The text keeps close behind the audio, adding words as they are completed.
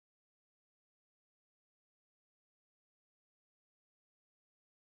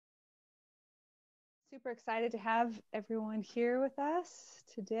Super excited to have everyone here with us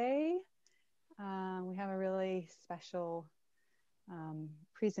today. We have a really special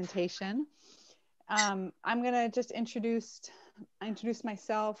presentation. I'm going to just introduce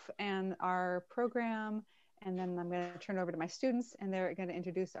myself and our program, and then I'm going to turn it over to my students, and they're going to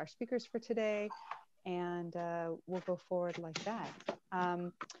introduce our speakers for today, and we'll go forward like that.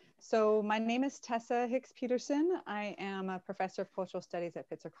 So my name is Tessa Hicks-Peterson. I am a professor of cultural studies at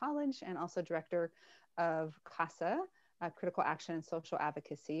Pitzer College and also director of CASA, Critical Action and Social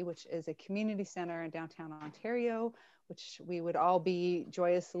Advocacy, which is a community center in downtown Ontario, which we would all be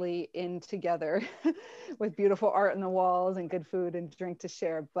joyously in together with beautiful art on the walls and good food and drink to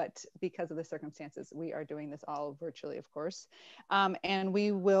share. But because of the circumstances, we are doing this all virtually, of course. And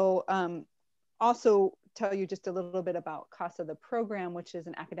we will also tell you just a little bit about CASA, the program, which is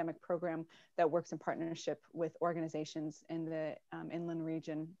an academic program that works in partnership with organizations in the inland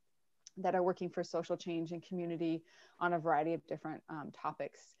region that are working for social change and community on a variety of different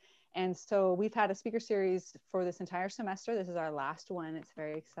topics. And so we've had a speaker series for this entire semester. This is our last one. It's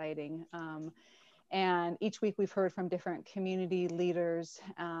very exciting. And each week we've heard from different community leaders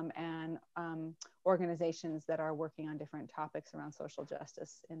and organizations that are working on different topics around social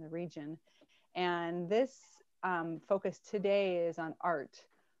justice in the region. And this focus today is on art.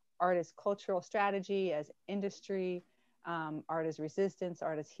 Art as cultural strategy, as industry, art as resistance,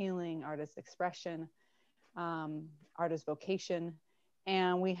 art as healing, art as expression, art as vocation.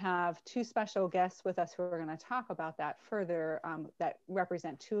 And we have two special guests with us who are going to talk about that further, that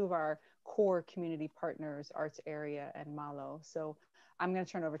represent two of our core community partners, Arts Area and Malo. So I'm going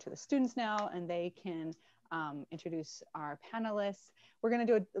to turn over to the students now, and they can introduce our panelists. We're going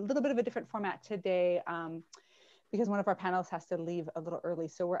to do a little bit of a different format today because one of our panelists has to leave a little early.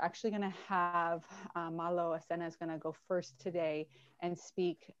 So we're actually going to have Malo Asena is going to go first today and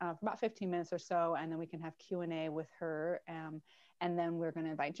speak for about 15 minutes or so, and then we can have Q&A with her. And then we're going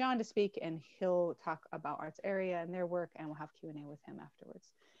to invite John to speak, and he'll talk about Arts Area and their work, and we'll have Q&A with him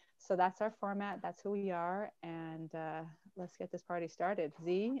afterwards. So that's our format. That's who we are. And let's get this party started.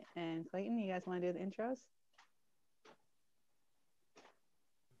 Z and Clayton, you guys want to do the intros?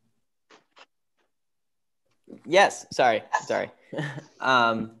 Yes, sorry.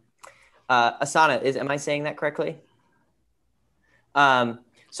 Asana, am I saying that correctly? So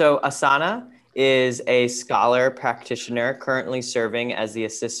Asana is a scholar practitioner currently serving as the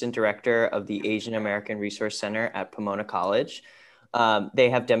assistant director of the Asian American Resource Center at Pomona College. They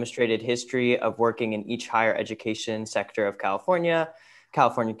have demonstrated history of working in each higher education sector of California,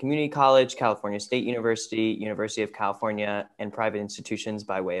 California Community College, California State University, University of California, and private institutions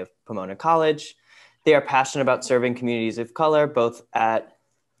by way of Pomona College. They are passionate about serving communities of color, both at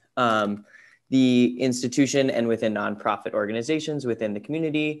the institution and within nonprofit organizations within the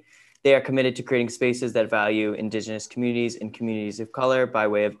community. They are committed to creating spaces that value Indigenous communities and communities of color by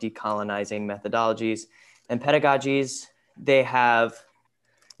way of decolonizing methodologies and pedagogies. They have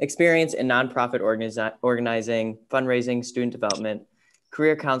experience in nonprofit organizing, fundraising, student development,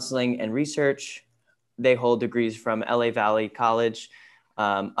 career counseling, and research. They hold degrees from LA Valley College,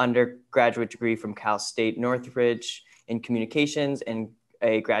 undergraduate degree from Cal State Northridge in communications, and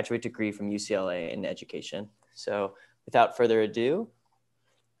a graduate degree from UCLA in education. So without further ado,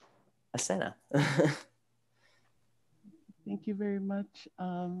 Asena. Thank you very much,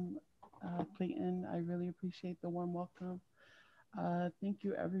 Clayton. I really appreciate the warm welcome. Thank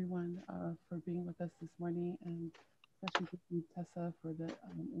you everyone for being with us this morning, and especially thank you, Tessa, for the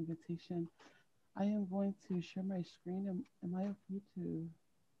invitation. I am going to share my screen. Am I okay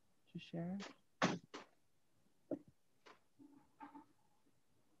to share?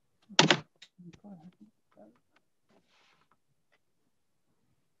 Go ahead.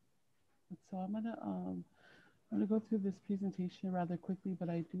 So I'm gonna go through this presentation rather quickly, but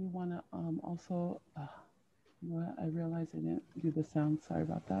I do want to also, you know what, I realized I didn't do the sound. Sorry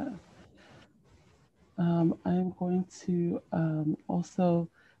about that. I'm going to also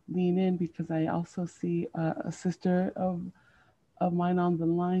lean in because I also see a sister of mine on the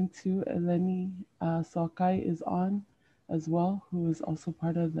line too. Eleni Sokai is on as well, who is also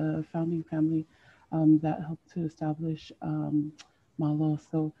part of the founding family that helped to establish Malo.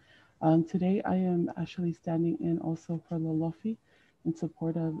 So today I am actually standing in also for Lolofi in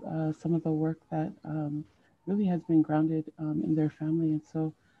support of some of the work that really has been grounded in their family. And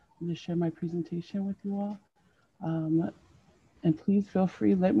so I'm going to share my presentation with you all. And please feel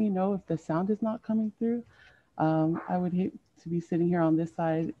free, let me know if the sound is not coming through. I would hate to be sitting here on this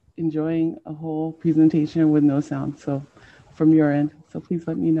side enjoying a whole presentation with no sound, so from your end. So please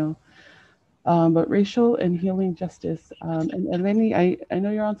let me know. But racial and healing justice. And Eleni, I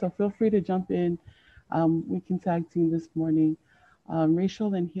know you're on, so feel free to jump in We can tag team this morning.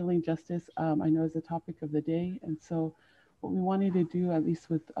 Racial and healing justice, I know, is the topic of the day. And so what we wanted to do, at least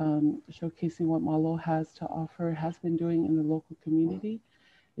with showcasing what Malo has to offer, has been doing in the local community,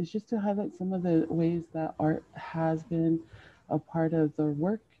 is just to highlight some of the ways that art has been a part of their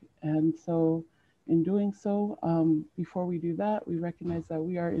work. And so in doing so, before we do that, we recognize that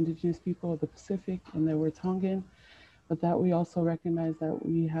we are Indigenous people of the Pacific and that we're Tongan, but that we also recognize that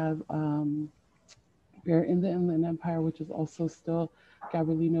we're in the Inland Empire, which is also still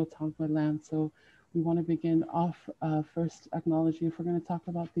Gabrielino Tonga land. So we want to begin off first acknowledging, if we're going to talk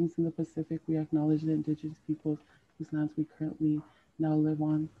about things in the Pacific, we acknowledge the Indigenous peoples whose lands we currently now live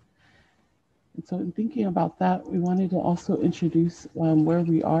on. And so in thinking about that, we wanted to also introduce where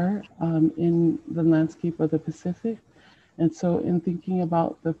we are in the landscape of the Pacific. And so in thinking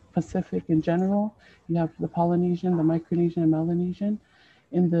about the Pacific in general, you have the Polynesian, the Micronesian, and Melanesian.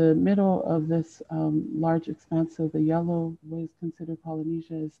 In the middle of this large expanse of the yellow, what is considered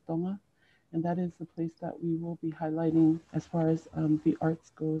Polynesia is Tonga. And that is the place that we will be highlighting as far as the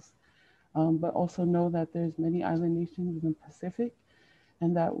arts goes. But also know that there's many island nations in the Pacific,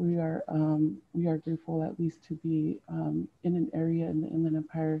 and that we are grateful at least to be in an area in the Inland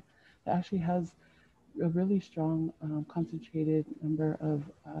Empire that actually has a really strong concentrated number of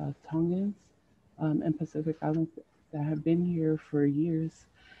Tongans and Pacific Islands that have been here for years.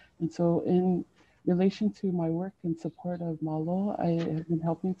 And so in relation to my work in support of Malo, I have been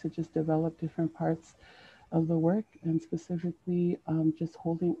helping to just develop different parts of the work, and specifically just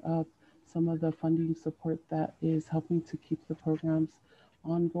holding up some of the funding support that is helping to keep the programs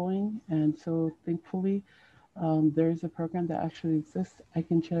ongoing. And so thankfully, there is a program that actually exists. I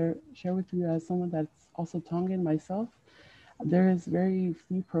can share with you as someone that's also Tongan myself. There is very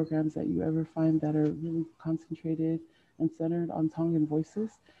few programs that you ever find that are really concentrated and centered on Tongan voices.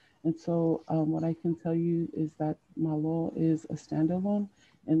 And so what I can tell you is that Malo is a standalone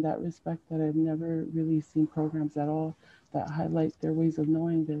in that respect, that I've never really seen programs at all that highlight their ways of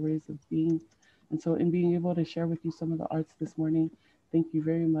knowing, their ways of being. And so in being able to share with you some of the arts this morning, thank you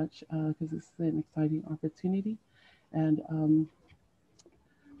very much, because this is an exciting opportunity. And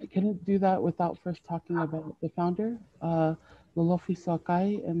I couldn't do that without first talking about the founder, Lolofi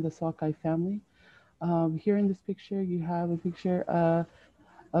Sokai and the Sokai family. Here in this picture, you have a picture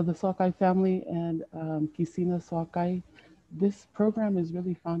of the Sokai family and Kisina Sokai. This program is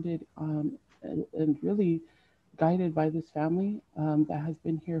really founded and really guided by this family that has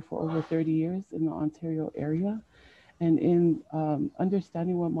been here for over 30 years in the Ontario area. And in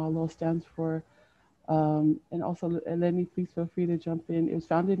understanding what Malo stands for, and also Eleni, please feel free to jump in. It was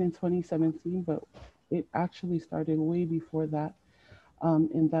founded in 2017, but it actually started way before that,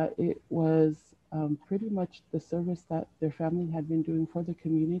 in that it was pretty much the service that their family had been doing for the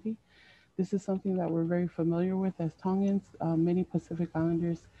community. This is something that we're very familiar with as Tongans. Many Pacific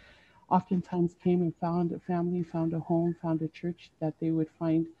Islanders oftentimes came and found a family, found a home, found a church that they would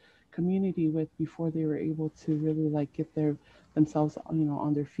find community with before they were able to really like get themselves,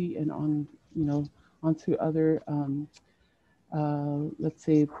 on their feet and on, onto other, let's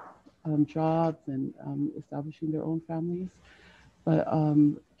say, jobs and establishing their own families. But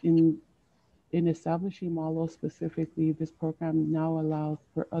in establishing Malo specifically, this program now allows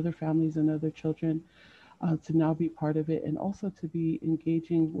for other families and other children to now be part of it, and also to be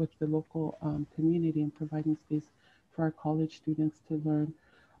engaging with the local community and providing space for our college students to learn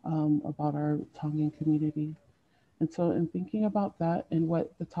about our Tongan community. And so in thinking about that and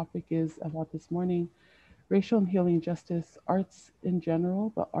what the topic is about this morning, racial and healing justice, arts in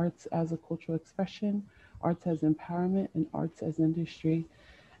general, but arts as a cultural expression, arts as empowerment, and arts as industry.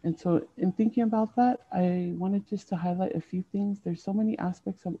 And so in thinking about that, I wanted just to highlight a few things. There's so many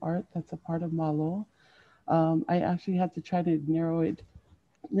aspects of art that's a part of Malo. I actually had to try to narrow it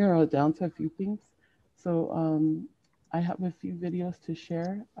down to a few things. So I have a few videos to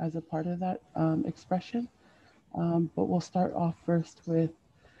share as a part of that expression. But we'll start off first with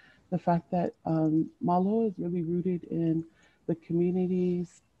the fact that Malo is really rooted in the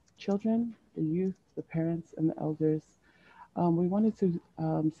community's children, the youth, the parents, and the elders. We wanted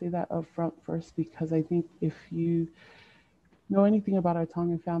to say that up front first, because I think if you know anything about our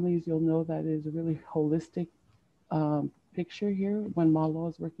Tongan families, you'll know that it is a really holistic picture here when Malo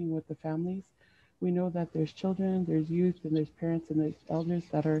is working with the families. We know that there's children, there's youth, and there's parents and there's elders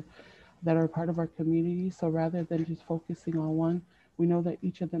that are part of our community. So rather than just focusing on one, we know that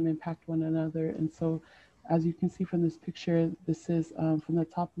each of them impact one another. And so as you can see from this picture, this is from the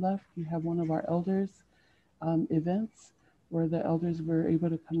top left, you have one of our elders events where the elders were able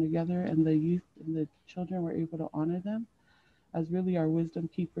to come together and the youth and the children were able to honor them. as really our wisdom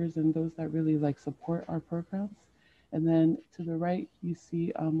keepers and those that really like support our programs. And then to the right, you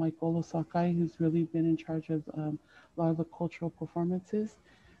see Mike Olo Sakai, who's really been in charge of a lot of the cultural performances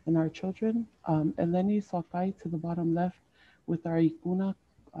and our children. And Lenny Sakai to the bottom left with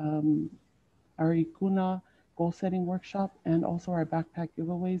um, our Ikuna goal setting workshop and also our backpack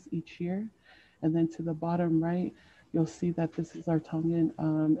giveaways each year. And then to the bottom right, you'll see that this is our Tongan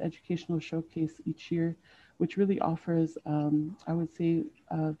educational showcase each year, which really offers, I would say,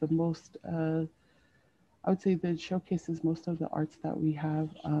 the most, I would say that showcases most of the arts that we have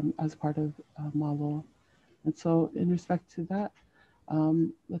as part of Malo. And so in respect to that,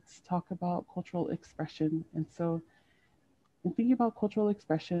 let's talk about cultural expression. And so in thinking about cultural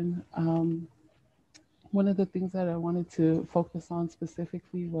expression, one of the things that I wanted to focus on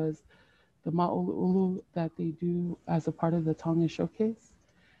specifically was the ma'ulu'ulu that they do as a part of the Tongan Showcase.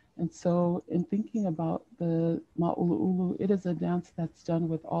 And so in thinking about the ma'ulu'ulu, it is a dance that's done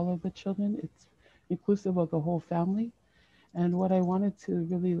with all of the children. It's inclusive of the whole family. And what I wanted to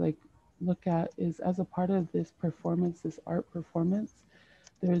really like look at is as a part of this performance, this art performance,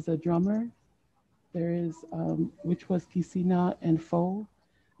 there is a drummer, there is, which was Kisina and Fo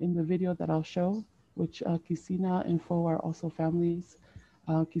in the video that I'll show, which Kisina and Fo are also families.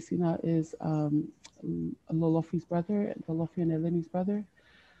 Kisina is Lolofi's brother, Lolofi and Eleni's brother.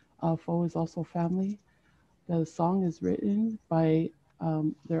 Fo is also family. The song is written by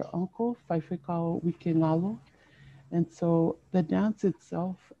their uncle, Faifekao Wikengalo. And so the dance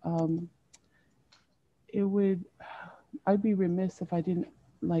itself, I'd be remiss if I didn't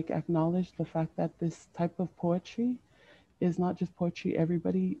like acknowledge the fact that this type of poetry is not just poetry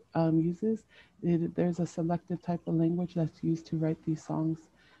everybody uses. There's a selected type of language that's used to write these songs.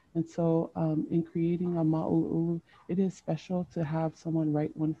 And so in creating a ma'ulu'ulu, it is special to have someone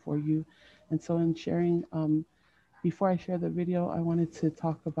write one for you. And so in sharing, before I share the video, I wanted to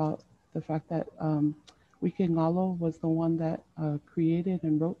talk about the fact that Wike Ngalo was the one that created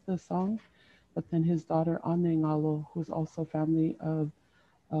and wrote the song, but then his daughter Ane Ngalo, who's also family of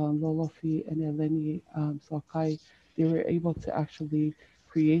Lolofi and Eleni Sokai, they were able to actually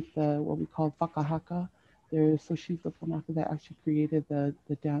create the what we call whakahaka. So she's the punaka that actually created the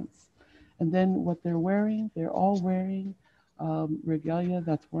dance. And then what they're all wearing regalia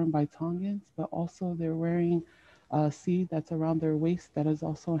that's worn by Tongans, but also they're wearing a seed that's around their waist that is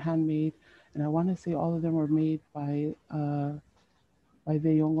also handmade. And I want to say all of them were made by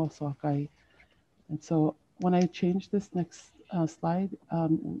Veiongo Sokai. And so when I change this next slide,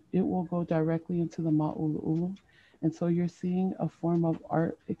 it will go directly into the ma'ulu'ulu. And so you're seeing a form of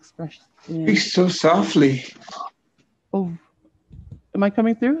art expression. Speak so softly. Oh, am I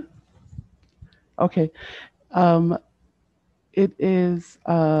coming through? Okay. It is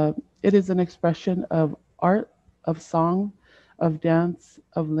an expression of art, of song, of dance,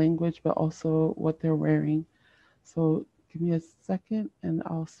 of language, but also what they're wearing. So give me a second and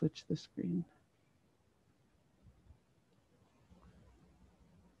I'll switch the screen.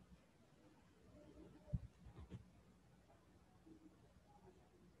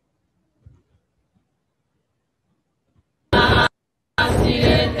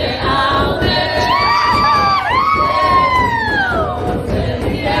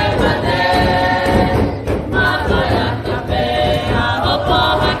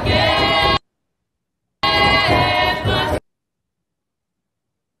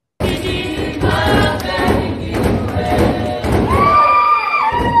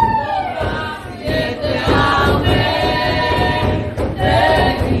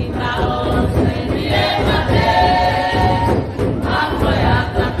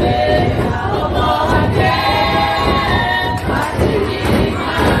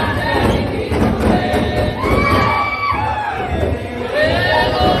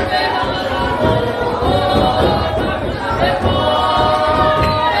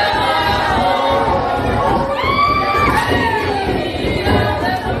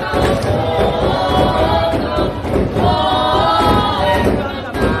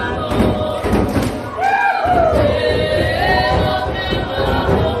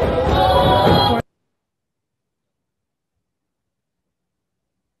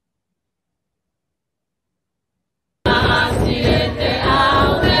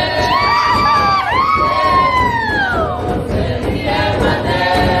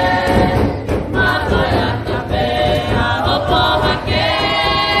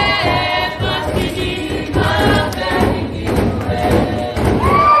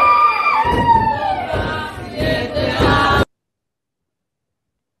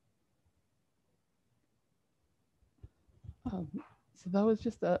 that was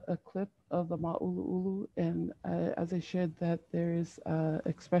just a clip of the Ma'ulu'ulu, and as I shared that there is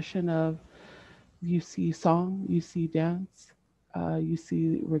expression of, you see song, you see dance, you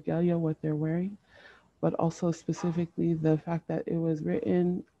see regalia, what they're wearing, but also specifically the fact that it was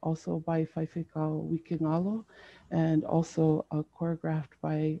written also by Faifekau Wikingalo and also choreographed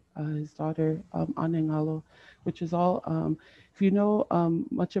by his daughter, Anengalo, which is all, if you know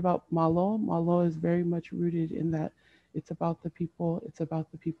much about Malo, Malo is very much rooted in that it's about the people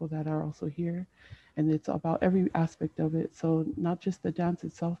that are also here, and it's about every aspect of it. So not just the dance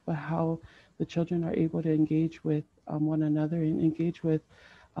itself, but how the children are able to engage with one another and engage with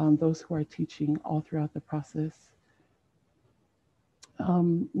those who are teaching all throughout the process.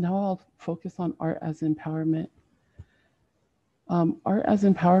 Now I'll focus on art as empowerment. Art as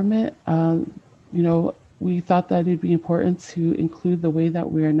empowerment, you know, we thought that it'd be important to include the way that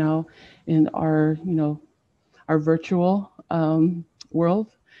we are now in our, you know, our virtual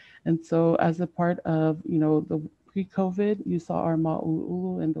world. And so as a part of, you know, the pre-COVID, you saw our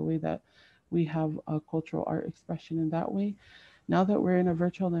Ma'ulu'ulu and the way that we have a cultural art expression in that way. Now that we're in a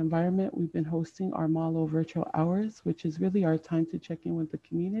virtual environment, we've been hosting our Malo virtual hours, which is really our time to check in with the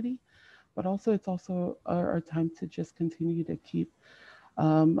community, but also it's also our time to just continue to keep,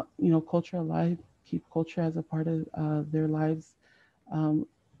 you know, culture alive, keep culture as a part of their lives,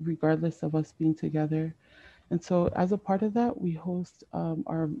 regardless of us being together. And so as a part of that, we host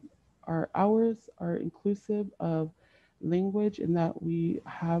our hours are inclusive of language in that we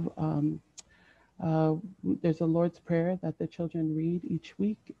have, there's a Lord's Prayer that the children read each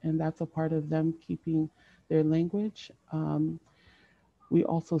week, and that's a part of them keeping their language. We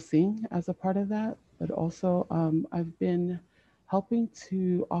also sing as a part of that, but also I've been helping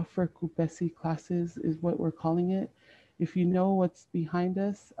to offer kupesi classes is what we're calling it. If you know what's behind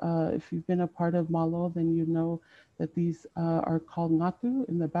us, if you've been a part of Malo, then you know that these are called ngatu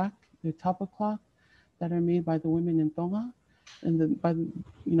in the back. They're tapa cloth that are made by the women in Tonga, and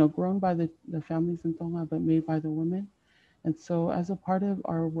you know, grown by the families in Tonga, but made by the women. And so as a part of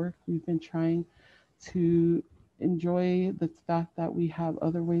our work, we've been trying to enjoy the fact that we have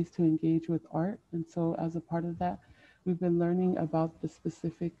other ways to engage with art. And so as a part of that, we've been learning about the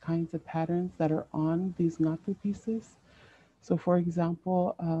specific kinds of patterns that are on these ngatu pieces. So for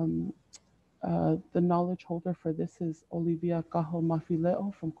example, the knowledge holder for this is Olivia Kaho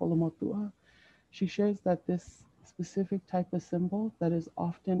Mafileo from Kolomotua. She shares that this specific type of symbol that is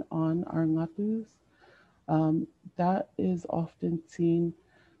often on our ngatus, that is often seen,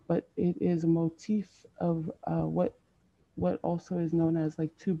 but it is a motif of what also is known as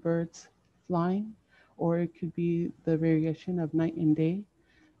like two birds flying, or it could be the variation of night and day.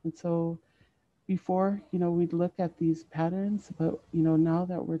 And so before, you know, we'd look at these patterns, but, you know, now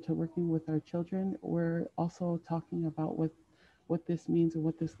that we're working with our children, we're also talking about what this means and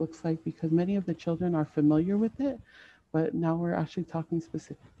what this looks like, because many of the children are familiar with it, but now we're actually talking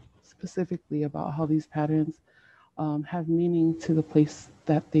specifically about how these patterns have meaning to the place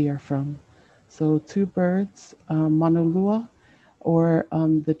that they are from. So two birds, manolua, or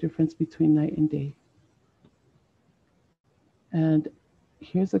the difference between night and day. And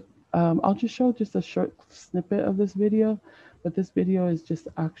here's I'll just show just a short snippet of this video, but this video is just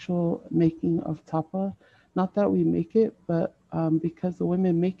actual making of tapa. Not that we make it, but because the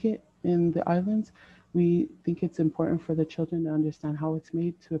women make it in the islands, we think it's important for the children to understand how it's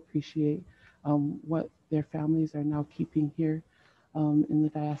made, to appreciate what their families are now keeping here in the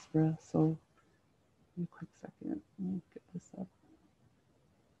diaspora. So, give me a quick second, let me get this up.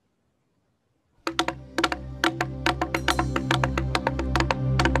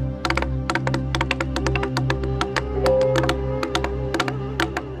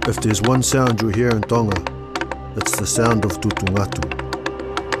 If there's one sound you hear in Tonga, it's the sound of tutungatu.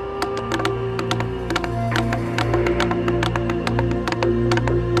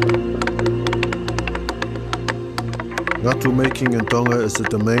 Ngatu making in Tonga is the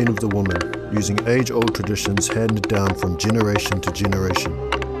domain of the woman, using age-old traditions handed down from generation to generation.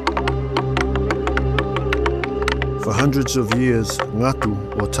 For hundreds of years,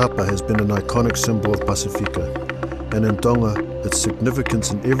 ngatu or tapa has been an iconic symbol of Pasifika, and in Tonga, its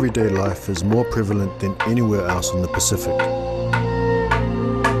significance in everyday life is more prevalent than anywhere else in the Pacific.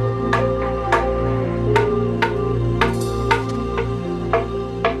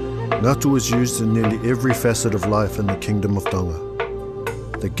 Ngatu is used in nearly every facet of life in the Kingdom of Tonga.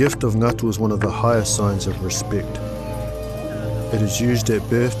 The gift of ngatu is one of the highest signs of respect. It is used at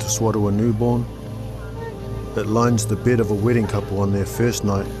birth to swaddle a newborn. It lines the bed of a wedding couple on their first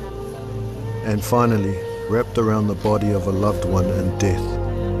night. And finally, wrapped around the body of a loved one in death.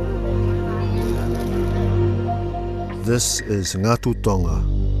 This is Ngatu Tonga.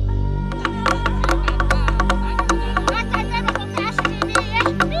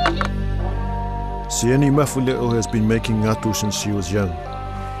 Sieni Mafuleo has been making ngatu since she was young.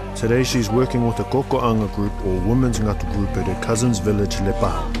 Today she's working with a kokoanga group or women's ngatu group at her cousin's village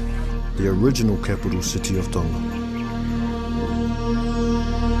Lepaha, the original capital city of Tonga.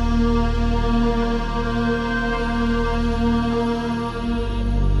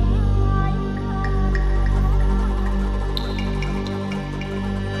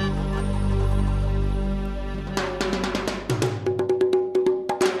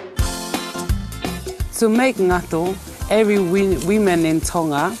 To make ngatu, every women in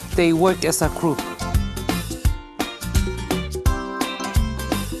Tonga, they work as a group.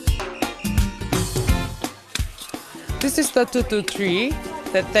 This is the tutu tree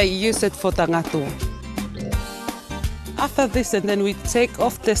that they use it for the ngatu. After this, and then we take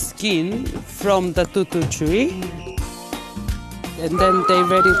off the skin from the tutu tree, and then they're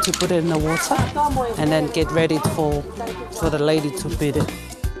ready to put it in the water, and then get ready for the lady to beat it.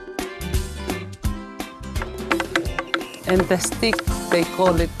 And the stick,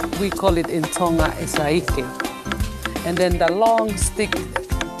 we call it in Tonga is aike. And then the long stick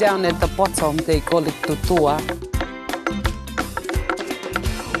down at the bottom, they call it tutua.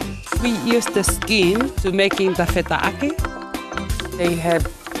 We use the skin to making the fetaake. They have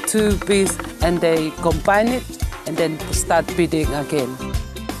two pieces and they combine it and then start beating again.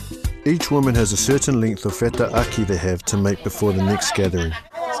 Each woman has a certain length of fetaake they have to make before the next gathering.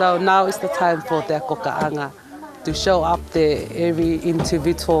 So now is the time for their kokaanga to show up every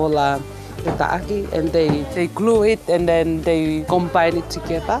individual fetaake, and they glue it and then they combine it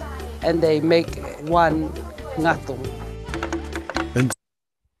together and they make one ngatu. And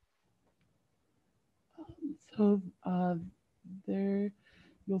so there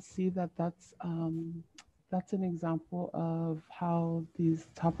you'll see that that's an example of how these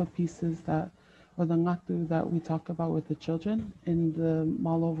tapa pieces or the ngatu that we talk about with the children in the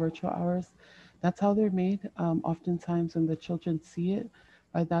Malo virtual hours, that's how they're made. Oftentimes when the children see it,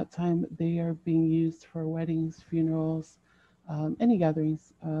 by that time they are being used for weddings, funerals, any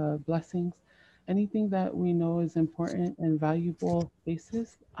gatherings, blessings, anything that we know is important and valuable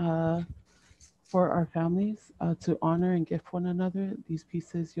spaces for our families to honor and gift one another. These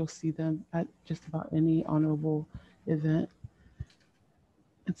pieces, you'll see them at just about any honorable event.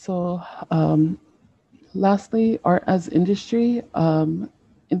 And so lastly, art as industry.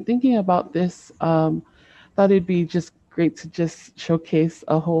 In thinking about this, thought it'd be just great to just showcase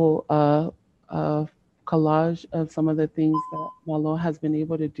a whole collage of some of the things that Malo has been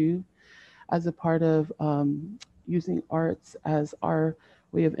able to do as a part of using arts as our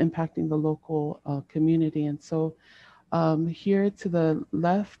way of impacting the local community. And so here to the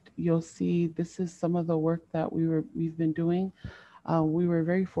left, you'll see this is some of the work that we've been doing. We were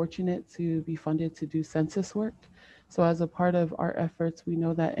very fortunate to be funded to do census work. So as a part of our efforts, we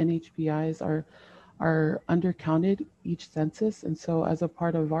know that NHPIs are undercounted each census. And so as a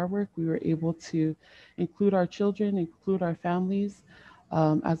part of our work, we were able to include our children, include our families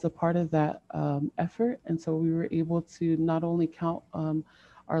as a part of that effort. And so we were able to not only count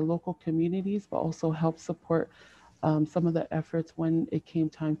our local communities, but also help support some of the efforts when it came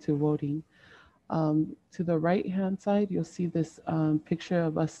time to voting. To the right-hand side, you'll see this picture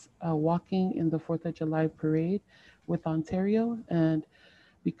of us walking in the 4th of July parade with Ontario. And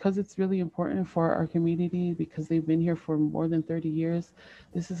because it's really important for our community, because they've been here for more than 30 years,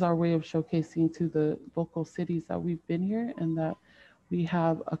 this is our way of showcasing to the local cities that we've been here and that we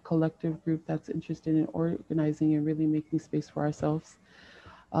have a collective group that's interested in organizing and really making space for ourselves.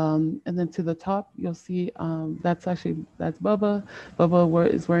 And then to the top, you'll see that's Bubba.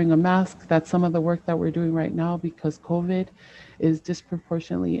 Bubba is wearing a mask. That's some of the work that we're doing right now because COVID is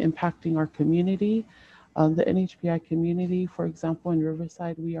disproportionately impacting our community. The NHPI community, for example, in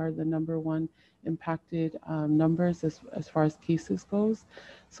Riverside, we are the #1 impacted numbers as far as cases goes.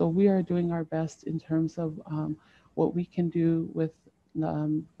 So we are doing our best in terms of what we can do with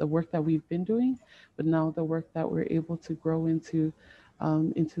the work that we've been doing, but now the work that we're able to grow into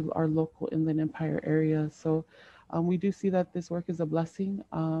our local Inland Empire area. So we do see that this work is a blessing.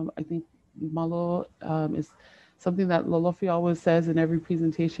 I think Malo is something that Lolofi always says in every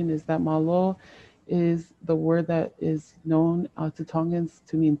presentation is that Malo is the word that is known to Tongans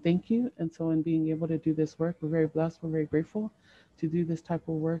to mean thank you. And so in being able to do this work, we're very blessed, we're very grateful to do this type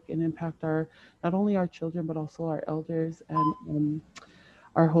of work and impact not only our children, but also our elders. And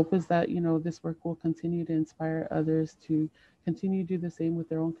our hope is that, this work will continue to inspire others to continue to do the same with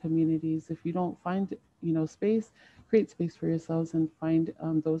their own communities. If you don't find, space, create space for yourselves and find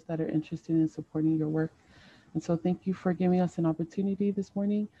those that are interested in supporting your work. And so thank you for giving us an opportunity this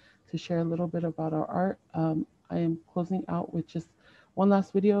morning to share a little bit about our art. I am closing out with just one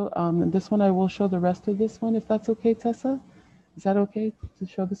last video. And this one, I will show the rest of this one, if that's okay, Tessa. Is that okay to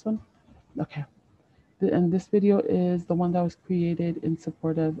show this one? Okay. And this video is the one that was created in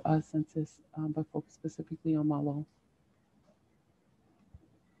support of census, but focused specifically on Malo.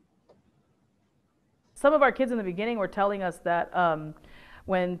 Some of our kids in the beginning were telling us that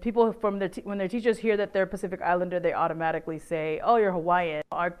when people from when their teachers hear that they're Pacific Islander, they automatically say, "Oh, you're Hawaiian."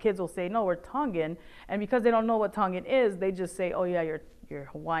 Our kids will say, "No, we're Tongan," and because they don't know what Tongan is, they just say, "Oh yeah, you're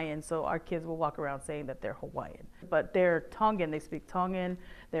Hawaiian." So our kids will walk around saying that they're Hawaiian, but they're Tongan. They speak Tongan.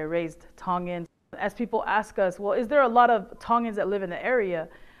 They're raised Tongan. As people ask us, "Well, is there a lot of Tongans that live in the area?"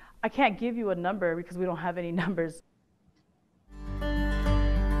 I can't give you a number because we don't have any numbers.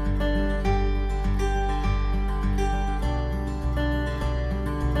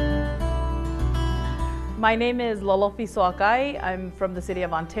 My name is Lolofi Soakai. I'm from the city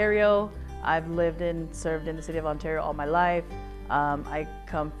of Ontario. I've lived and served in the city of Ontario all my life. I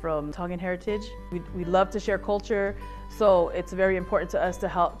come from Tongan heritage. We love to share culture, so it's very important to us to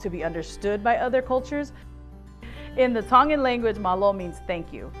help to be understood by other cultures. In the Tongan language, malo means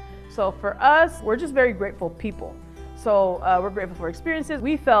thank you. So for us, we're just very grateful people. So we're grateful for experiences.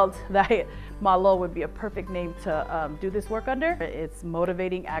 We felt that malo would be a perfect name to do this work under. It's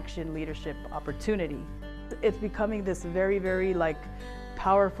motivating action, leadership, opportunity. It's becoming this very, very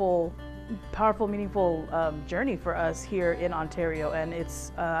powerful, meaningful journey for us here in Ontario, and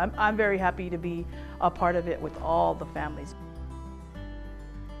it's I'm very happy to be a part of it with all the families.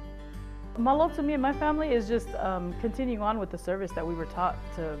 Malo to me and my family is just continuing on with the service that we were taught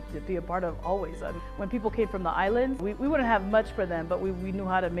to be a part of always. When people came from the islands, we wouldn't have much for them, but we knew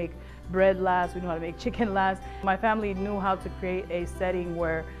how to make bread last, we knew how to make chicken last. My family knew how to create a setting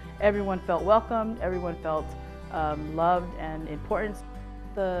where everyone felt welcomed, everyone felt loved and important.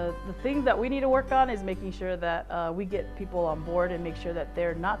 The thing that we need to work on is making sure that we get people on board and make sure that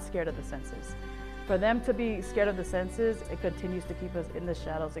they're not scared of the census. For them to be scared of the census, it continues to keep us in the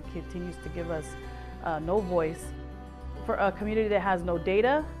shadows. It continues to give us no voice. For a community that has no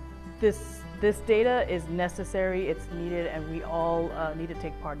data, this data is necessary, it's needed, and we all need to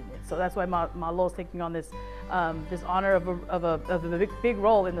take part in it. So that's why Malo is taking on this honor of a big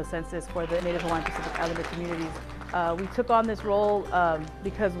role in the census for the Native Hawaiian Pacific Islander communities. We took on this role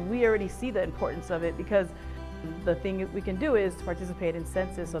because we already see the importance of it, because the thing we can do is to participate in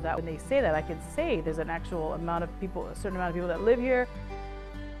census so that when they say that, I can say there's an actual amount of people, a certain amount of people that live here.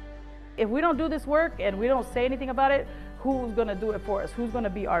 If we don't do this work and we don't say anything about it, who's going to do it for us? Who's going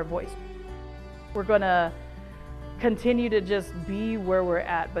to be our voice? We're going to continue to just be where we're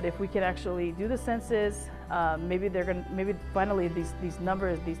at, but if we can actually do the census, maybe finally these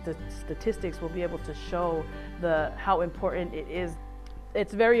numbers, these statistics will be able to show how important it is.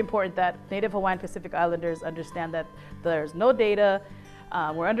 It's very important that Native Hawaiian Pacific Islanders understand that there's no data,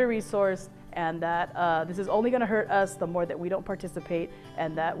 we're under-resourced, and that this is only going to hurt us the more that we don't participate,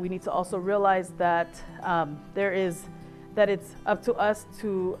 and that we need to also realize that that it's up to us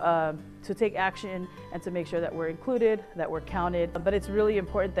to take action and to make sure that we're included, that we're counted. But it's really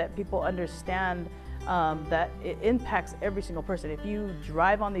important that people understand that it impacts every single person. If you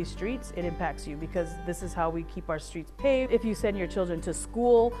drive on these streets, it impacts you, because this is how we keep our streets paved. If you send your children to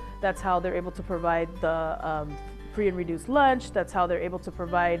school, that's how they're able to provide the free and reduced lunch. That's how they're able to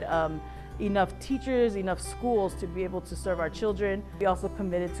provide enough teachers, enough schools to be able to serve our children. We also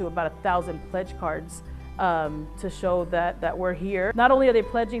committed to about 1,000 pledge cards to show that we're here. Not only are they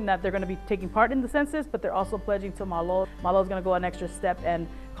pledging that they're going to be taking part in the census, but they're also pledging to Malo. Malo is going to go an extra step and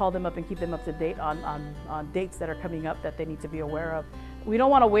call them up and keep them up to date on dates that are coming up that they need to be aware of. We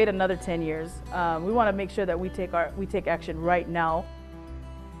don't want to wait another 10 years. We want to make sure that we take action right now.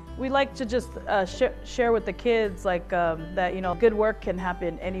 We like to just share with the kids that good work can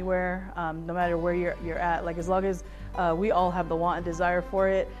happen anywhere, no matter where you're at. As long as we all have the want and desire for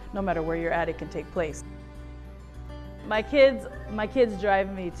it, no matter where you're at, it can take place. My kids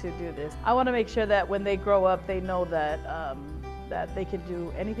drive me to do this. I want to make sure that when they grow up, they know that that they can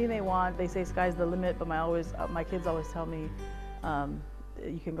do anything they want. They say sky's the limit, but my kids always tell me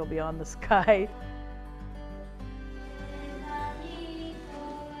you can go beyond the sky.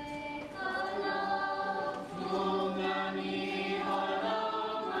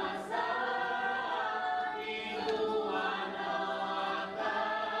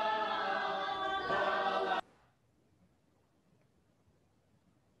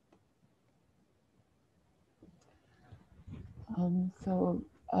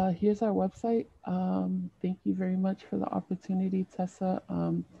 Here's our website. Thank you very much for the opportunity, Tessa.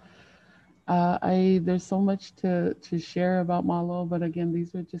 There's so much to share about Malo, but again,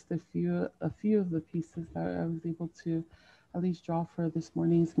 these were just a few of the pieces that I was able to at least draw for this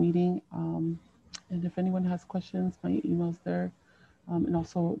morning's meeting. And if anyone has questions, my email's there, and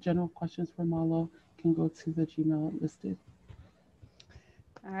also general questions for Malo can go to the Gmail listed.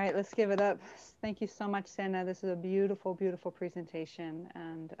 All right, let's give it up. Thank you so much, Asena. This is a beautiful, beautiful presentation,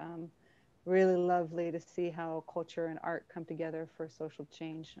 and really lovely to see how culture and art come together for social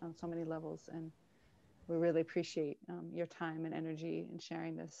change on so many levels. And we really appreciate your time and energy in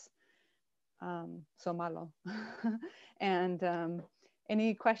sharing this. So malo. And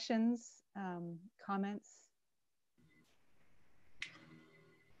any questions, comments?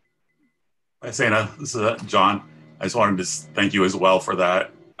 Asena, this is John. I just wanted to thank you as well for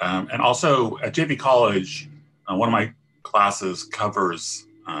that. And also at JP College, one of my classes covers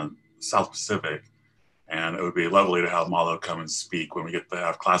South Pacific, and it would be lovely to have Malo come and speak when we get to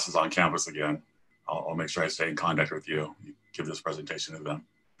have classes on campus again. I'll make sure I stay in contact with you. You give this presentation to them.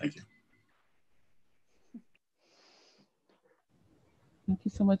 Thank you. Thank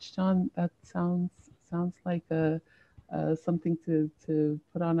you so much, John. That sounds like something to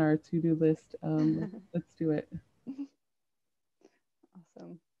put on our to-do list. Let's do it.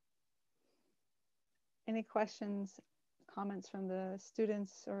 Awesome. Any questions, comments from the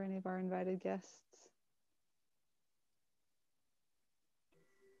students or any of our invited guests?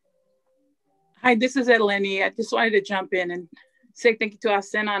 Hi, this is Eleni. I just wanted to jump in and say thank you to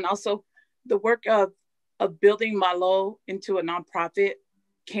Asena, and also the work of building Malo into a nonprofit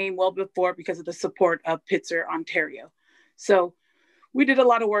came well before because of the support of Pitzer, Ontario. So we did a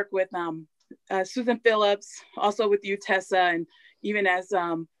lot of work with Susan Phillips, also with you, Tessa, and even as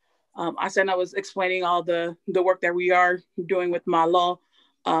Asena was explaining all the work that we are doing with Malo,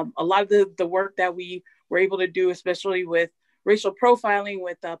 a lot of the work that we were able to do, especially with racial profiling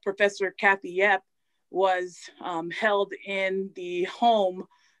with Professor Kathy Yep, was held in the home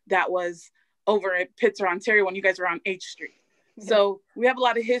that was over at Pitzer, Ontario, when you guys were on H Street. Yeah. So we have a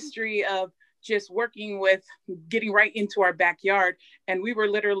lot of history of just working with getting right into our backyard. And we were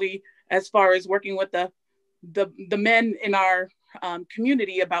literally, as far as working with the men in our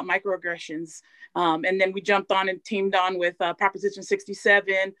community about microaggressions. And then we jumped on and teamed on with Proposition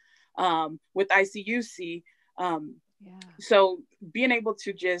 67, with ICUC. Yeah. So being able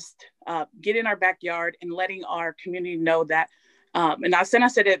to just get in our backyard and letting our community know that, and Asena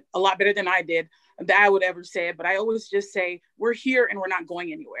said it a lot better than I did, that I would ever say it, but I always just say, we're here and we're not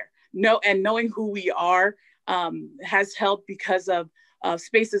going anywhere. And knowing who we are has helped because of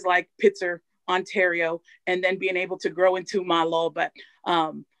spaces like Pitzer, Ontario, and then being able to grow into Malo. But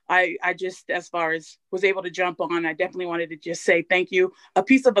I just, as far as was able to jump on, I definitely wanted to just say thank you. A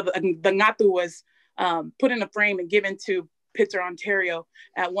piece of the ngatu was put in a frame and given to Pitzer, Ontario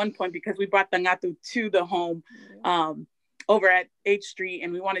at one point, because we brought the ngatu to the home over at H Street,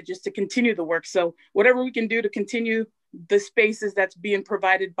 and we wanted just to continue the work. So whatever we can do to continue the spaces that's being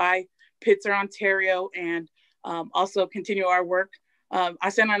provided by Pitzer, Ontario, and also continue our work.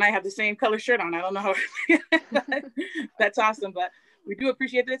 Asena and I have the same color shirt on. I don't know how, that's awesome, but we do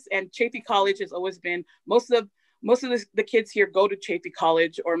appreciate this. And Chaffey College has always been, most of the kids here go to Chaffey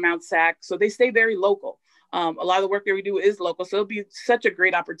College or Mount Sac, so they stay very local. A lot of the work that we do is local, so it'll be such a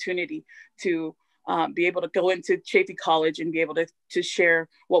great opportunity to be able to go into Chaffey College and be able to share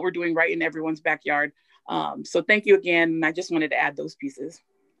what we're doing right in everyone's backyard. So thank you again, and I just wanted to add those pieces.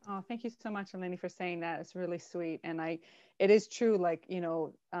 Oh, thank you so much, Eleni, for saying that. It's really sweet. And it is true, like, you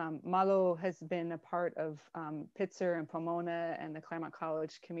know, Malo has been a part of Pitzer and Pomona and the Claremont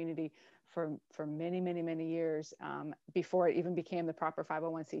College community for many, many, many years, before it even became the proper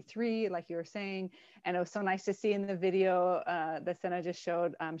 501c3, like you were saying. And it was so nice to see in the video that Senna just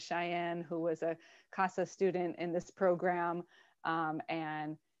showed Cheyenne, who was a CASA student in this program,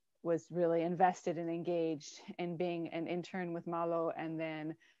 and was really invested and engaged in being an intern with Malo, and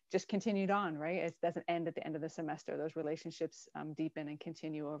then just continued on, right? It doesn't end at the end of the semester. Those relationships deepen and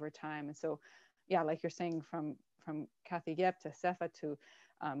continue over time. And so, yeah, like you're saying, from Kathy Yep to Sefa to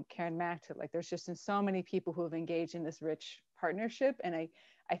Karen Mack to, like, there's just been so many people who have engaged in this rich partnership. And I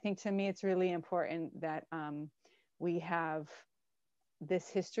think, to me, it's really important that we have this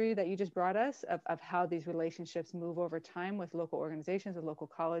history that you just brought us of how these relationships move over time with local organizations and local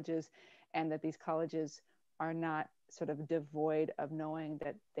colleges, and that these colleges are not sort of devoid of knowing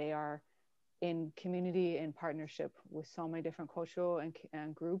that they are in community and partnership with so many different cultural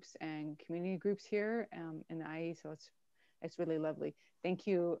and groups and community groups here in the IE. So it's really lovely. Thank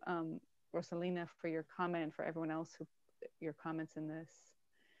you, Rosalina, for your comment, for everyone else your comments in this.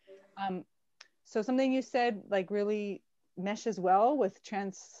 So something you said, like, really meshes well with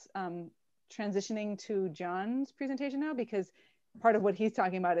transitioning to John's presentation now, because part of what he's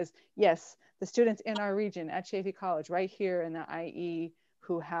talking about is, yes, the students in our region at Chaffey College, right here in the IE,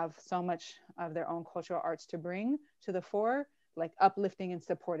 who have so much of their own cultural arts to bring to the fore, like uplifting and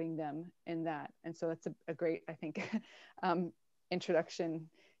supporting them in that. And so that's a great, I think, introduction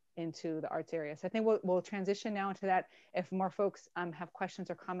into the arts area. So I think we'll transition now into that. If more folks have questions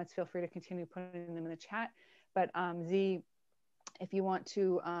or comments, feel free to continue putting them in the chat. But Z, if you want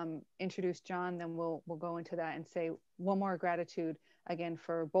to introduce John, then we'll go into that and say one more gratitude again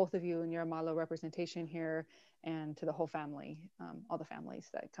for both of you and your Malo representation here, and to the whole family, all the families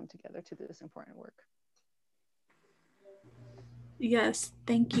that come together to do this important work. Yes,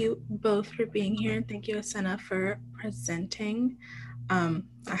 thank you both for being here. Thank you, Asena, for presenting. I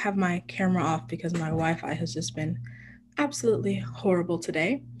have my camera off because my Wi-Fi has just been absolutely horrible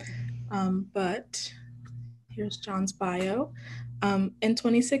today. But here's John's bio. In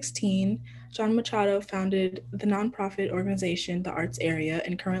 2016, John Machado founded the nonprofit organization, The Arts Area,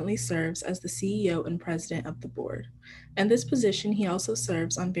 and currently serves as the CEO and president of the board. In this position, he also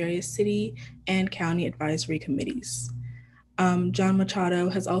serves on various city and county advisory committees. John Machado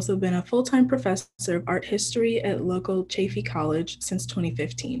has also been a full-time professor of art history at local Chaffey College since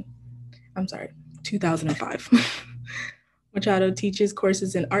 2005. Machado teaches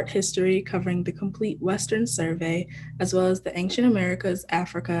courses in art history covering the complete Western survey, as well as the ancient Americas,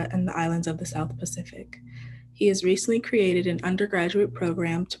 Africa, and the islands of the South Pacific. He has recently created an undergraduate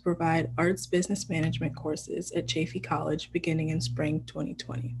program to provide arts business management courses at Chaffey College beginning in spring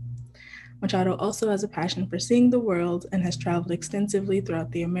 2020. Machado also has a passion for seeing the world and has traveled extensively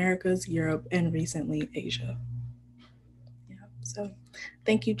throughout the Americas, Europe, and recently Asia. Yeah, so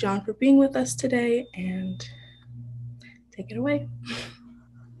thank you, John, for being with us today, and take it away.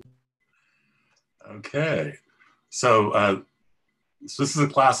 Okay, so this is a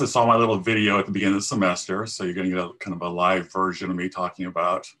class that saw my little video at the beginning of the semester, so you're going to get a kind of a live version of me talking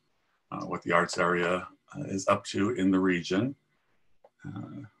about what the arts area is up to in the region.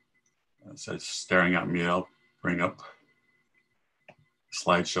 So it's staring at me. I'll bring up the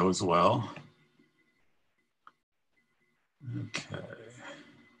slideshow as well. Okay.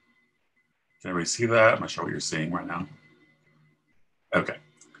 Can everybody see that? I'm not sure what you're seeing right now. Okay,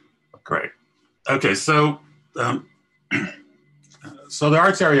 great. Okay, so so the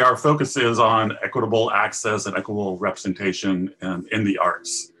arts area, our focus is on equitable access and equitable representation in the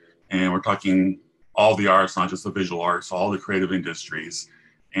arts. And we're talking all the arts, not just the visual arts, all the creative industries.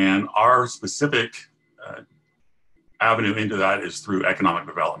 And our specific avenue into that is through economic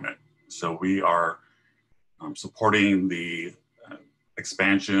development. So we are supporting the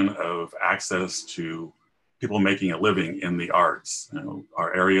expansion of access to people making a living in the arts. You know,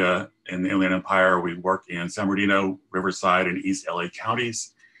 our area in the Inland Empire, we work in San Bernardino, Riverside, and East LA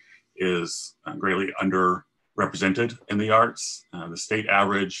counties, is greatly underrepresented in the arts. The state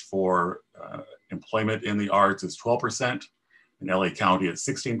average for employment in the arts is 12%. In LA County, it's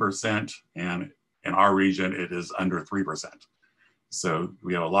 16%, and in our region, it is under 3%. So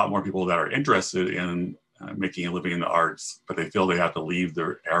we have a lot more people that are interested in making a living in the arts, but they feel they have to leave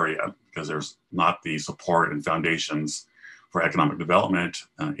their area because there's not the support and foundations for economic development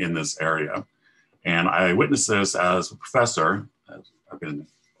in this area. And I witnessed this as a professor. I've been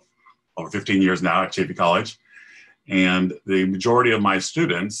over 15 years now at Chaffey College, and the majority of my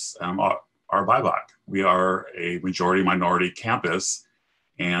students are BIPOC. We are a majority minority campus,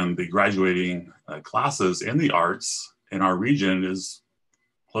 and the graduating classes in the arts in our region is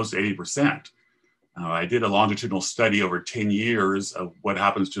close to 80%. I did a longitudinal study over 10 years of what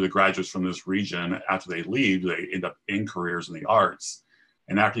happens to the graduates from this region after they leave. They end up in careers in the arts.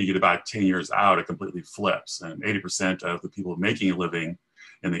 And after you get about 10 years out, it completely flips. And 80% of the people making a living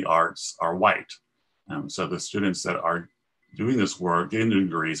in the arts are white. So the students that are doing this work, getting the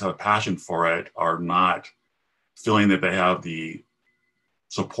degrees, have a passion for it, are not feeling that they have the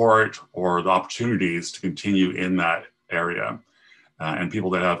support or the opportunities to continue in that area. And people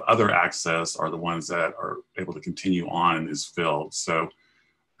that have other access are the ones that are able to continue on in this field. So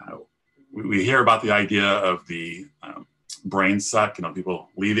we hear about the idea of the brain suck, you know, people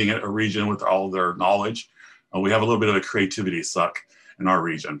leaving a region with all their knowledge. We have a little bit of a creativity suck in our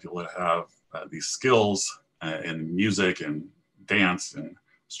region. People that have these skills in music and dance and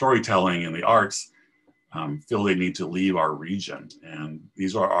storytelling and the arts feel they need to leave our region. And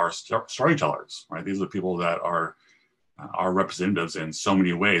these are our storytellers, right? These are people that are our representatives in so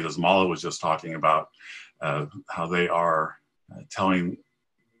many ways, as Mala was just talking about, how they are telling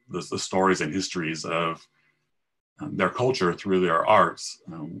the stories and histories of their culture through their arts.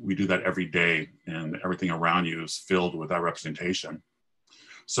 We do that every day, and everything around you is filled with that representation.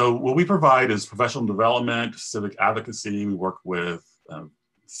 So what we provide is professional development, civic advocacy. We work with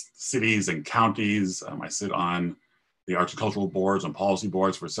cities and counties. I sit on the arts and cultural boards and policy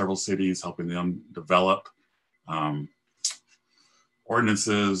boards for several cities, helping them develop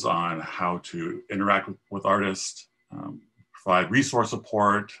ordinances on how to interact with artists, provide resource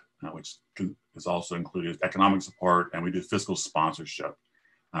support, which is also included economic support, and we do fiscal sponsorship,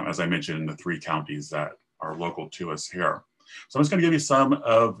 as I mentioned, in the 3 counties that are local to us here. So I'm just going to give you some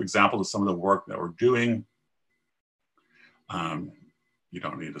examples of some of the work that we're doing. You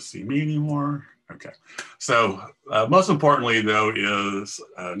don't need to see me anymore. Okay. So most importantly, though, is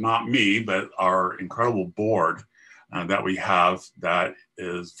not me, but our incredible board that we have that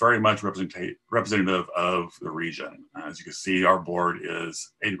is very much representative of the region. As you can see, our board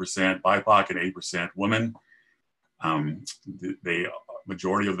is 80% BIPOC and 80% women. The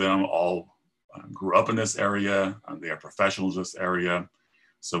majority of them all grew up in this area. They are professionals in this area.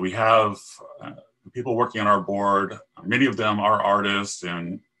 So we have people working on our board. Many of them are artists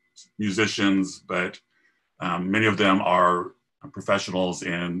and musicians, but many of them are professionals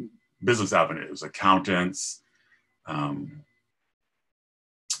in business avenues, accountants,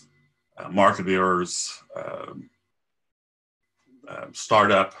 marketers,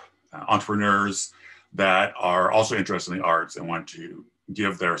 startup entrepreneurs that are also interested in the arts and want to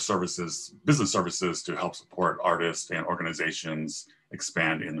give their services, business services, to help support artists and organizations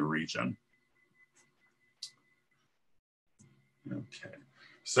expand in the region. Okay,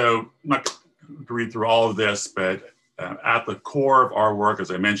 so I'm not going to read through all of this, but at the core of our work,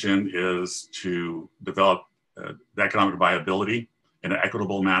 as I mentioned, is to develop the economic viability in an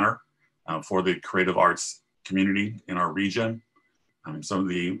equitable manner for the creative arts community in our region. Some of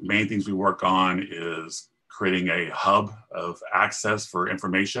the main things we work on is creating a hub of access for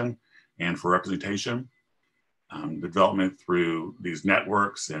information and for representation, development through these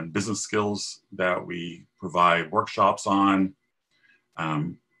networks and business skills that we provide workshops on.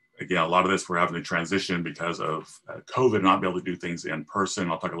 Again, a lot of this we're having to transition because of COVID, not be able to do things in person.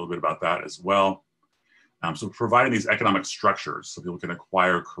 I'll talk a little bit about that as well. So providing these economic structures so people can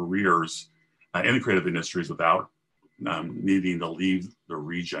acquire careers in the creative industries without needing to leave the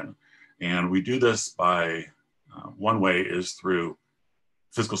region. And we do this by, one way is through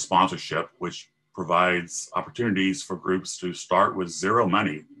fiscal sponsorship, which provides opportunities for groups to start with zero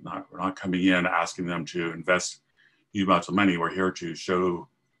money. We're not coming in asking them to invest huge amounts of money. We're here to show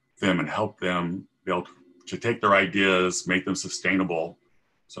them and help them be able to take their ideas, make them sustainable,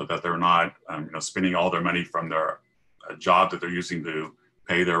 so that they're not spending all their money from their job that they're using to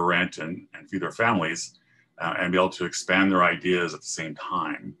pay their rent and feed their families, and be able to expand their ideas at the same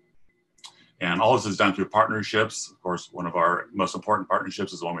time. And all this is done through partnerships. Of course, one of our most important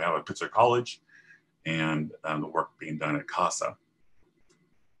partnerships is the one we have at Pitzer College, and the work being done at CASA.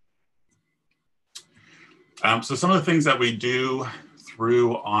 So some of the things that we do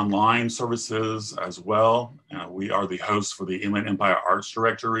through online services as well. We are the host for the Inland Empire Arts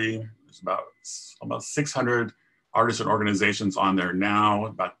Directory. There's about 600 artists and organizations on there now.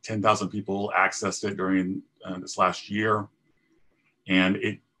 About 10,000 people accessed it during this last year. And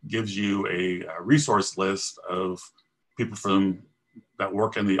it gives you a resource list of people that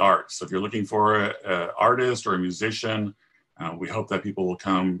work in the arts. So if you're looking for an artist or a musician, we hope that people will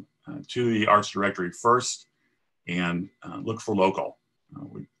come to the Arts Directory first and look for local.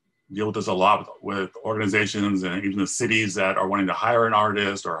 We deal with this a lot with organizations and even the cities that are wanting to hire an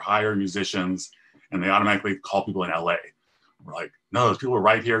artist or hire musicians, and they automatically call people in LA. We're like, no, those people are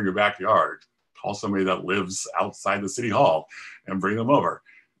right here in your backyard. Call somebody that lives outside the city hall and bring them over.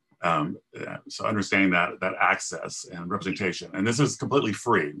 So understanding that access and representation. And this is completely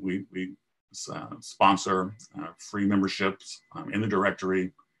free. We sponsor free memberships in the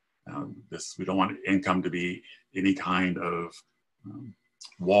directory. We don't want income to be any kind of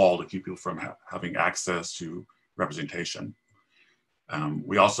wall to keep people from having access to representation.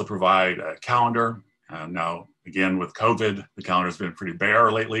 We also provide a calendar. Now, again, with COVID, the calendar has been pretty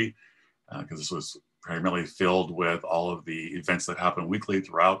bare lately because this was primarily filled with all of the events that happen weekly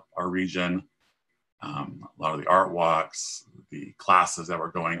throughout our region. A lot of the art walks, the classes that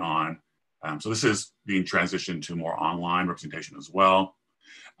were going on. So this is being transitioned to more online representation as well.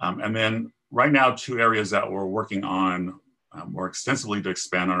 And then right now, 2 areas that we're working on more extensively to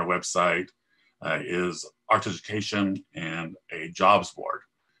expand on our website is arts education and a jobs board.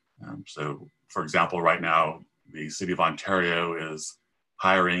 So for example, right now, the City of Ontario is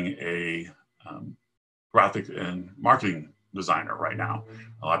hiring a graphic and marketing designer right now.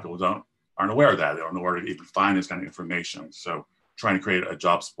 A lot of people aren't aware of that. They don't know where to even find this kind of information. So trying to create a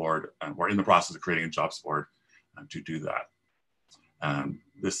jobs board, we're in the process of creating a jobs board to do that.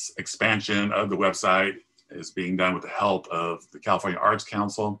 This expansion of the website is being done with the help of the California Arts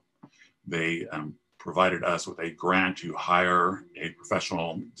Council. They provided us with a grant to hire a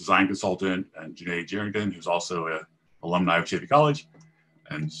professional design consultant, and Janae Jerrington, who's also an alumni of JP College.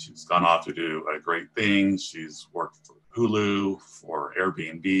 And she's gone off to do great things. She's worked for Hulu, for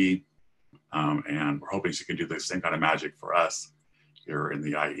Airbnb, and we're hoping she can do the same kind of magic for us here in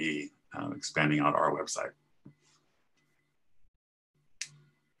the IE, expanding out our website.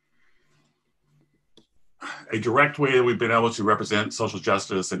 A direct way that we've been able to represent social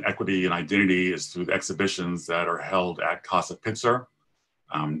justice and equity and identity is through the exhibitions that are held at CASA Pitzer.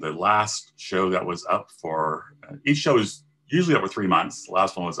 The last show that was up for, each show is usually up for 3 months. The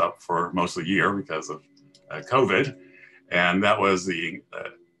last one was up for most of the year because of COVID. And that was the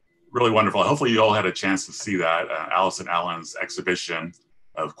really wonderful. Hopefully you all had a chance to see that. Allison Allen's exhibition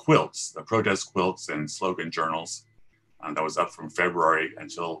of quilts, the protest quilts and slogan journals. That was up from February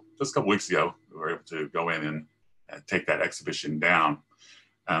until just a couple weeks ago. We were able to go in and take that exhibition down.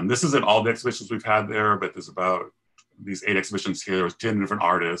 This isn't all the exhibitions we've had there, but there's about these 8 exhibitions here. There's 10 different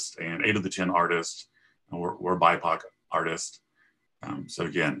artists, and 8 of the 10 artists were BIPOC artists. So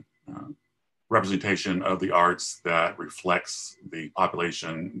again, representation of the arts that reflects the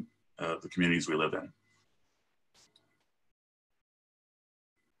population of the communities we live in.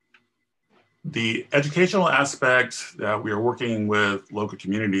 The educational aspect that we are working with local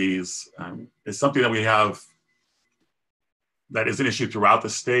communities is something that we have that is an issue throughout the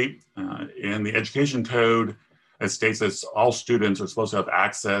state. In the education code, it states that all students are supposed to have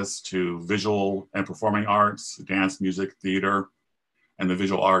access to visual and performing arts, dance, music, theater, and the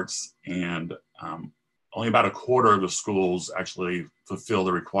visual arts. And only about a quarter of the schools actually fulfill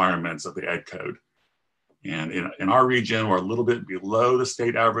the requirements of the ed code. And in our region, we're a little bit below the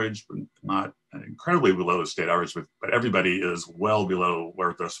state average, but not incredibly below the state average, but everybody is well below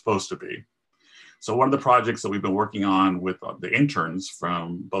where they're supposed to be. So one of the projects that we've been working on with the interns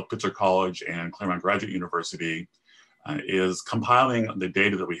from both Pitzer College and Claremont Graduate University is compiling the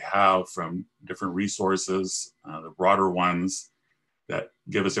data that we have from different resources, the broader ones that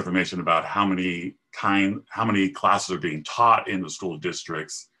give us information about how many classes are being taught in the school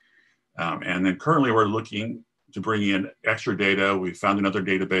districts. And then currently we're looking to bring in extra data. We found another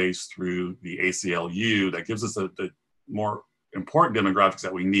database through the ACLU that gives us the more important demographics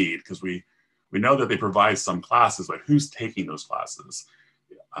that we need, because we know that they provide some classes, but who's taking those classes?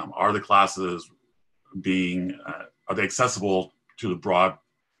 Are the classes being, are they accessible to the broad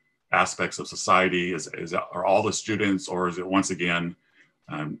aspects of society? Are all the students, or is it once again,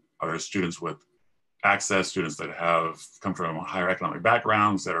 are there students with access, students that have come from higher economic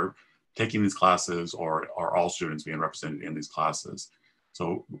backgrounds that are taking these classes, or are all students being represented in these classes?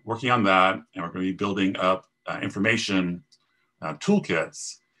 So working on that, and we're going to be building up information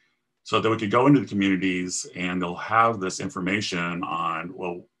toolkits so that we could go into the communities and they'll have this information on,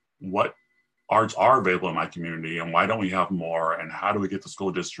 well, what arts are available in my community and why don't we have more, and how do we get the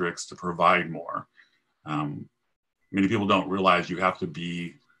school districts to provide more? Many people don't realize you have to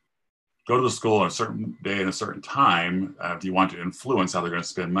go to the school on a certain day and a certain time if you want to influence how they're going to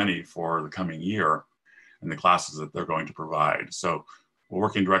spend money for the coming year and the classes that they're going to provide. So we're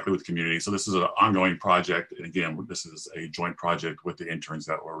working directly with the community. So this is an ongoing project. And again, this is a joint project with the interns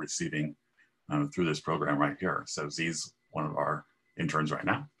that we're receiving through this program right here. So Z's one of our interns right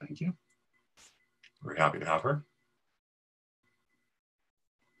now. Thank you. We're happy to have her.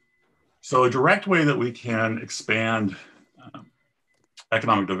 So a direct way that we can expand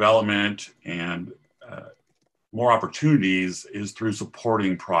economic development and more opportunities is through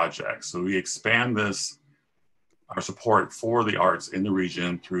supporting projects. So we expand our support for the arts in the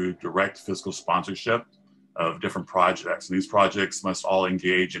region through direct fiscal sponsorship of different projects. And these projects must all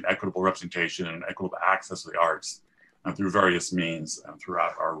engage in equitable representation and equitable access to the arts through various means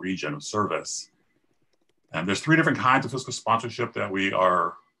throughout our region of service. And there's 3 different kinds of fiscal sponsorship that we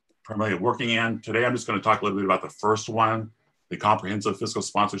are primarily working in. Today, I'm just going to talk a little bit about the first one, the comprehensive fiscal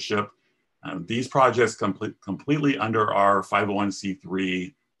sponsorship. These projects completely under our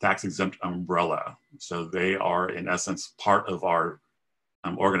 501c3 tax-exempt umbrella. So they are, in essence, part of our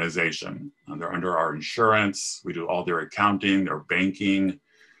organization. They're under our insurance. We do all their accounting, their banking,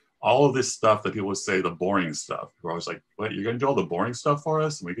 all of this stuff that people would say the boring stuff. We're always like, what, you're going to do all the boring stuff for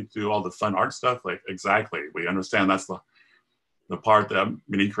us? And we could do all the fun art stuff? Like, exactly. We understand that's the part that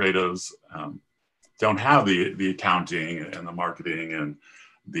many creatives don't have the accounting and the marketing and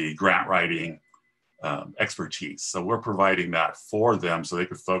the grant writing expertise. So we're providing that for them so they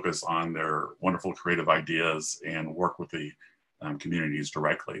could focus on their wonderful creative ideas and work with the communities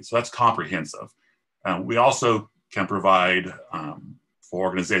directly. So that's comprehensive. We also can provide for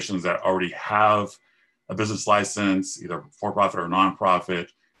organizations that already have a business license, either for-profit or nonprofit,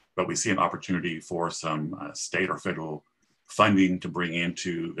 but we see an opportunity for some state or federal funding to bring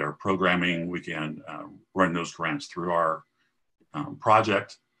into their programming. We can run those grants through our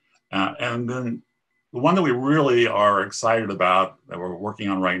project. And then the one that we really are excited about that we're working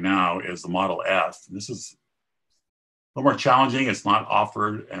on right now is the Model F. This is a little more challenging. It's not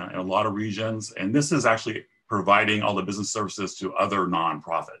offered in a lot of regions. And this is actually providing all the business services to other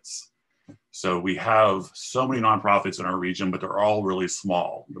nonprofits. So we have so many nonprofits in our region, but they're all really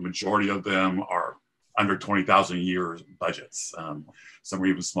small. The majority of them are under 20,000 a year budgets. Some are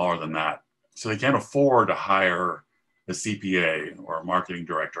even smaller than that. So they can't afford to hire a CPA or a marketing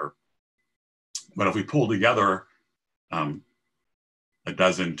director. But if we pull together a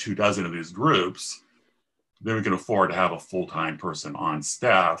dozen, 2 dozen of these groups, then we can afford to have a full-time person on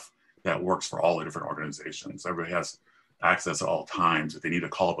staff that works for all the different organizations. Everybody has access at all times. If they need to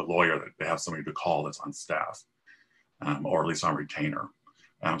call up a lawyer, that they have somebody to call that's on staff, or at least on retainer.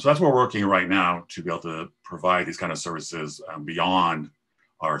 So that's what we're working right now, to be able to provide these kind of services beyond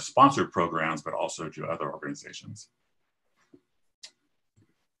our sponsored programs, but also to other organizations.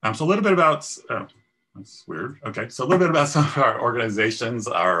 So a little bit about, that's weird. Okay, so a little bit about some of our organizations,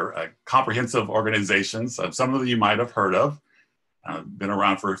 our comprehensive organizations. Some of them you might have heard of, been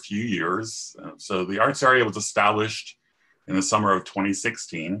around for a few years. So the arts area was established in the summer of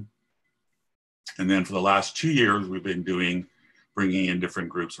 2016. And then for the last 2 years, we've been bringing in different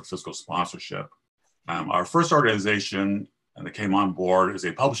groups for fiscal sponsorship. Our first organization that came on board is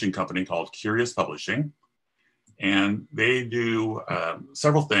a publishing company called Curious Publishing. And they do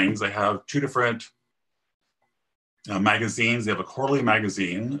several things. They have 2 different magazines. They have a quarterly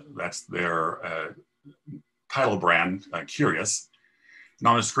magazine. That's their title brand, Curious. And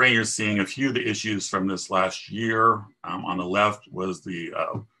on the screen, you're seeing a few of the issues from this last year. On the left was the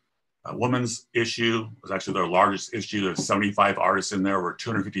women's issue. It was actually their largest issue. There's 75 artists in there, over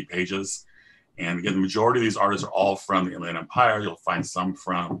 250 pages. And again, the majority of these artists are all from the Inland Empire. You'll find some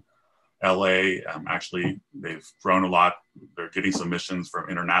from LA. Actually, they've grown a lot. They're getting submissions from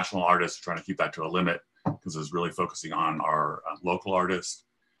international artists, trying to keep that to a limit because it's really focusing on our local artists.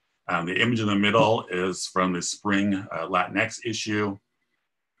 The image in the middle is from the spring Latinx issue.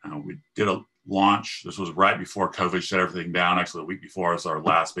 We did a launch. This was right before COVID shut everything down. Actually, the week before was our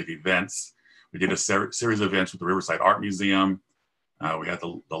last big events. We did a series of events with the Riverside Art Museum. We had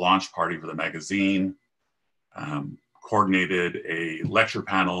the launch party for the magazine. Coordinated a lecture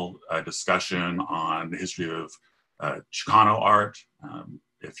panel discussion on the history of Chicano art.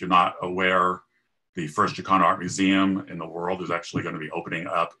 If you're not aware, the first Chicano art museum in the world is actually going to be opening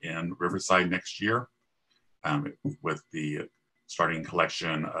up in Riverside next year with the starting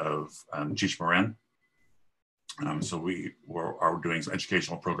collection of Cheech Marin. So we are doing some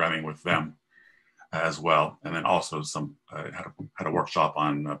educational programming with them as well. And then also some had a workshop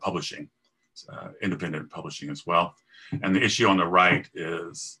on publishing, independent publishing as well. And the issue on the right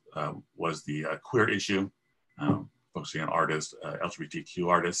was the queer issue, focusing on artists, LGBTQ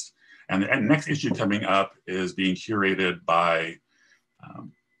artists. And the next issue coming up is being curated by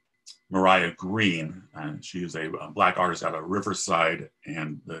Mariah Green. And she is a Black artist out of Riverside,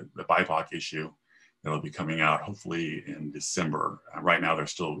 and the BIPOC issue that will be coming out hopefully in December. Right now, they're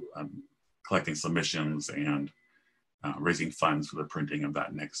still collecting submissions and raising funds for the printing of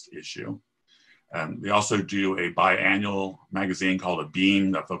that next issue. They also do a biannual magazine called A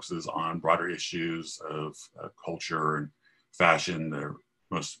Beam that focuses on broader issues of culture and fashion. Their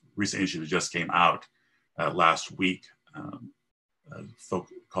most recent issue that just came out last week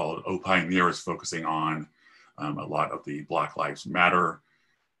called O Pioneer is focusing on a lot of the Black Lives Matter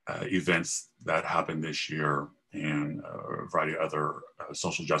events that happened this year and a variety of other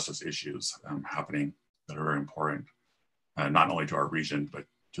social justice issues happening that are very important, not only to our region, but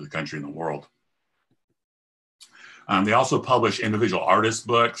to the country and the world. They also publish individual artist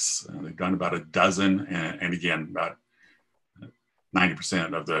books. They've done about a dozen, and again, about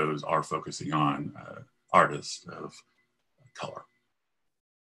 90% of those are focusing on artists of color.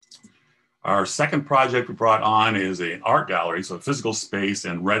 Our second project we brought on is an art gallery, so a physical space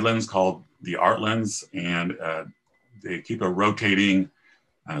in Redlands called the Artlands, and they keep a rotating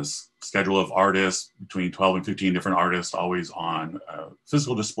schedule of artists, between 12 and 15 different artists, always on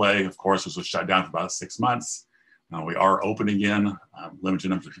physical display. Of course, this was shut down for about 6 months. We are open again, limited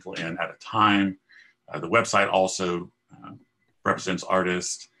numbers of people in at a time. The website also represents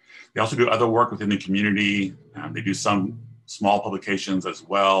artists. They also do other work within the community. They do some small publications as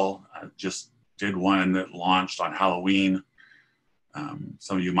well. Just did one that launched on Halloween.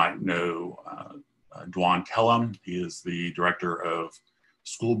 Some of you might know Dwan Kellum. He is the director of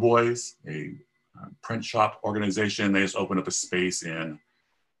Schoolboys, a print shop organization. They just opened up a space in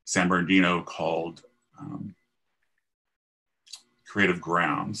San Bernardino called Creative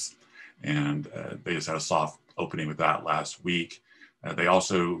Grounds. And they just had a soft opening with that last week. They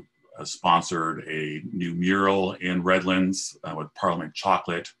also sponsored a new mural in Redlands with Parliament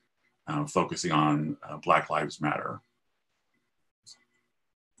Chocolate, focusing on Black Lives Matter.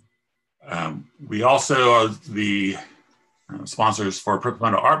 We also are the sponsors for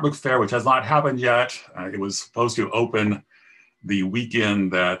Pomona Art Book Fair, which has not happened yet. It was supposed to open the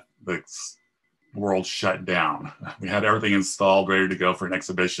weekend that the world shut down. We had everything installed, ready to go for an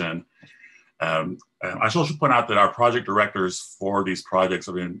exhibition. I should point out that our project directors for these projects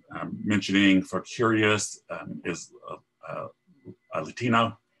have been mentioning for Curious is a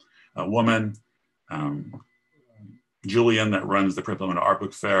Latina woman. Julian, that runs the Pomona Art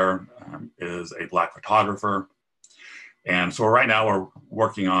Book Fair, is a Black photographer. And so right now we're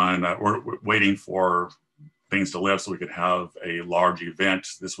working on, we're waiting for things to lift so we could have a large event.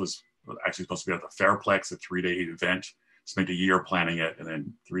 This was actually supposed to be at the Fairplex, a 3-day event. Spent a year planning it, and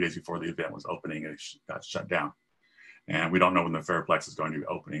then 3 days before the event was opening, it got shut down. And we don't know when the Fairplex is going to be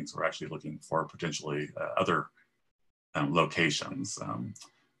opening, so we're actually looking for potentially other locations.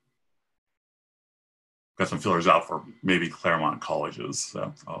 Got some fillers out for maybe Claremont colleges,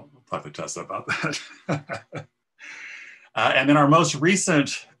 so I'll talk to Tessa about that. And then our most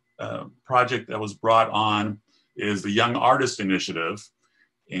recent project that was brought on is the Young Artist Initiative.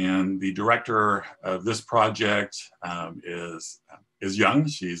 And the director of this project is young.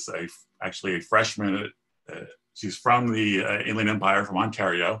 She's actually a freshman. She's from the Inland Empire, from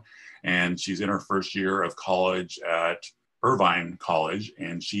Ontario, and she's in her first year of college at Irvine College.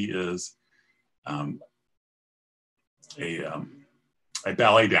 And she is a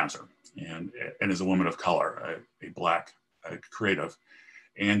ballet dancer and is a woman of color, a Black creative.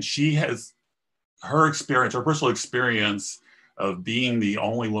 And she has her experience, her personal experience of being the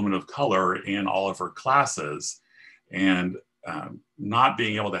only woman of color in all of her classes, and not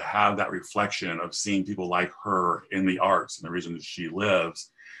being able to have that reflection of seeing people like her in the arts and the reason that she lives.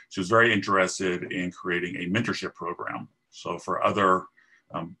 She was very interested in creating a mentorship program. So for other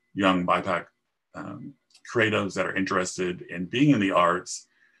young BIPOC creatives that are interested in being in the arts,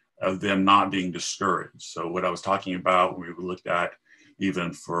 of them not being discouraged. So what I was talking about, we looked at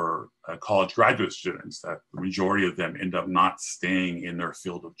even for college graduate students, that the majority of them end up not staying in their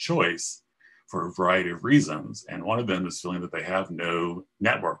field of choice for a variety of reasons. And one of them is feeling that they have no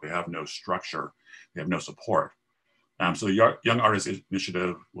network, they have no structure, they have no support. So the Young Artist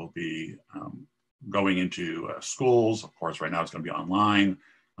Initiative will be going into schools. Of course, right now it's going to be online,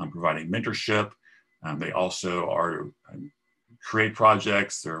 providing mentorship. They also are create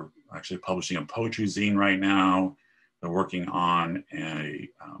projects. They're actually publishing a poetry zine right now. They're working on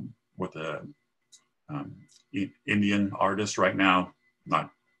with a Indian artist right now, not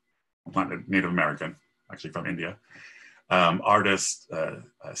Native American, actually from India, artist,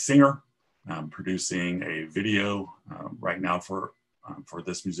 singer, producing a video right now for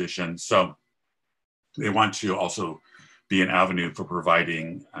this musician. So they want to also be an avenue for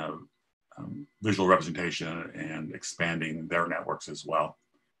providing visual representation and expanding their networks as well.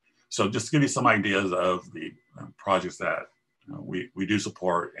 So just to give you some ideas of the projects that we do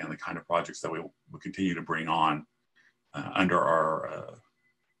support and the kind of projects that we will continue to bring on under our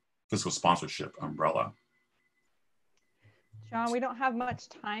fiscal sponsorship umbrella. John, we don't have much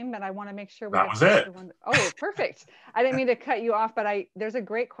time, but I want to make sure that was it. Oh, perfect. I didn't mean to cut you off, but there's a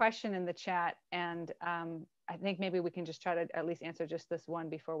great question in the chat, and I think maybe we can just try to at least answer just this one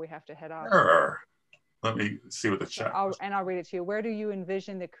before we have to head off. Sure. Let me see what the chat. I'll read it to you. Where do you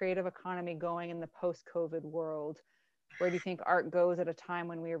envision the creative economy going in the post-COVID world? Where do you think art goes at a time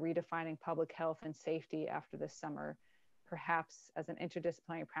when we are redefining public health and safety after this summer? Perhaps as an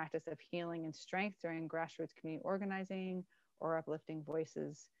interdisciplinary practice of healing and strength during grassroots community organizing, or uplifting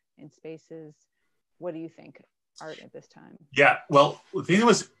voices in spaces. What do you think, art at this time? Yeah, well, the thing that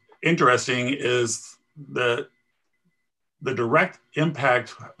was interesting is the direct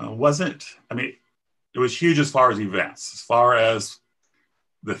impact wasn't, I mean, it was huge as far as events. As far as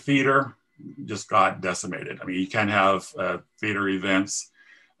the theater just got decimated. I mean, you can't have theater events.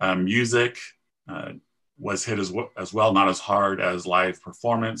 Music was hit as well, not as hard as live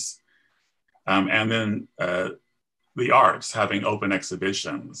performance. And then the arts having open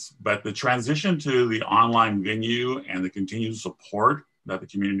exhibitions. But the transition to the online venue and the continued support that the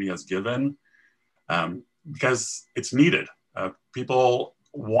community has given, because it's needed. People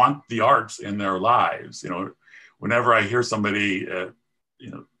want the arts in their lives. You know, whenever I hear somebody, you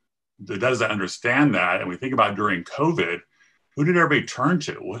know, that doesn't understand that, and we think about during COVID, who did everybody turn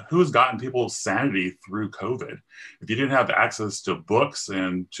to? Who has gotten people's sanity through COVID? If you didn't have access to books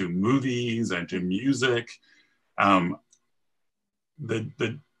and to movies and to music, the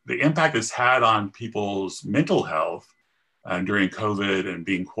impact it's had on people's mental health during COVID and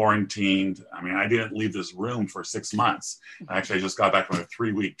being quarantined. I mean, I didn't leave this room for 6 months. Actually, I just got back from a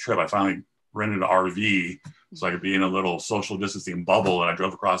 3-week trip. I finally rented an RV so I could be in a little social distancing bubble, and I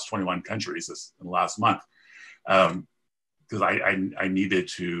drove across 21 countries in the last month because I needed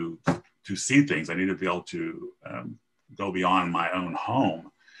to see things. I needed to be able to go beyond my own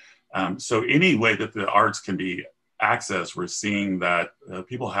home. So any way that the arts can be accessed, we're seeing that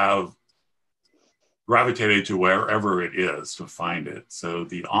people have gravitated to wherever it is to find it. So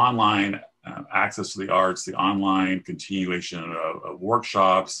the online access to the arts, the online continuation of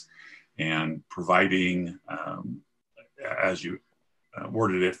workshops, and providing, as you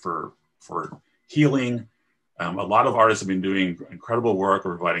worded it, for healing. A lot of artists have been doing incredible work,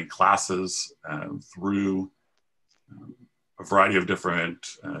 providing classes through a variety of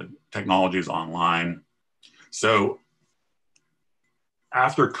different technologies online. So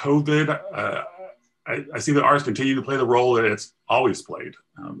after COVID, I see that arts continue to play the role that it's always played,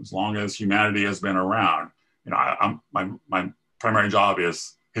 as long as humanity has been around. You know, my primary job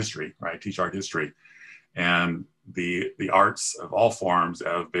is history, right? I teach art history, and the arts of all forms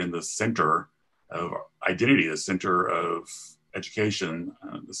have been the center of identity, the center of education,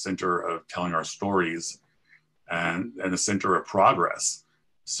 the center of telling our stories, and the center of progress.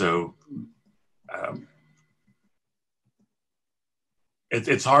 So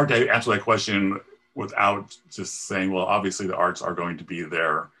it's hard to answer that question without just saying, well, obviously the arts are going to be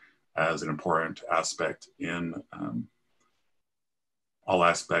there as an important aspect in all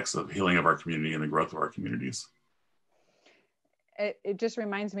aspects of healing of our community and the growth of our communities. It just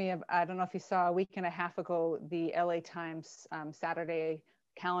reminds me of, I don't know if you saw a week and a half ago, the LA Times Saturday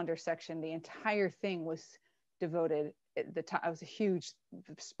calendar section. The entire thing was devoted, it was a huge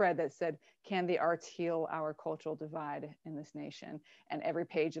spread that said, can the arts heal our cultural divide in this nation? And every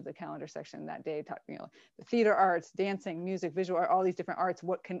page of the calendar section that day talked, you know, the theater arts, dancing, music, visual art, all these different arts,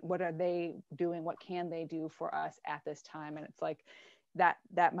 what are they doing? What can they do for us at this time? And it's like,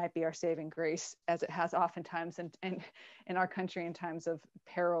 that might be our saving grace, as it has oftentimes in our country in times of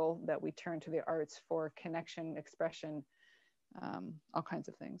peril, that we turn to the arts for connection, expression, all kinds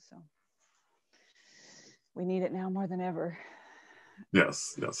of things. So we need it now more than ever.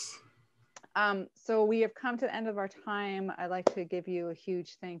 Yes, yes. So we have come to the end of our time. I'd like to give you a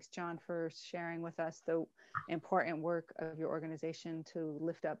huge thanks, John, for sharing with us the important work of your organization to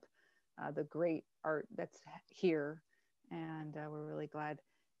lift up the great art that's here. And we're really glad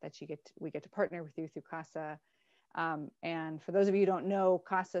that we get to partner with you through CASA. And for those of you who don't know,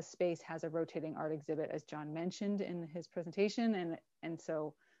 CASA Space has a rotating art exhibit, as John mentioned in his presentation. And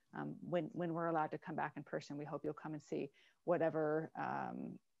so when we're allowed to come back in person, we hope you'll come and see whatever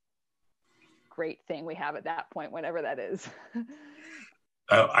great thing we have at that point, whatever that is.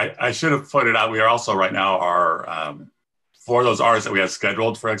 I should have pointed out, we are also right now for those artists that we have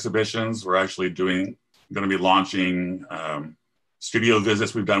scheduled for exhibitions, we're actually going to be launching studio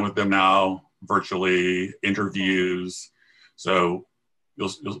visits we've done with them now, virtually, interviews. So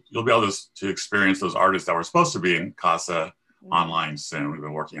you'll be able to experience those artists that were supposed to be in CASA online soon. We've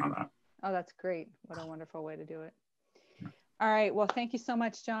been working on that. Oh, that's great. What a wonderful way to do it. All right. Well, thank you so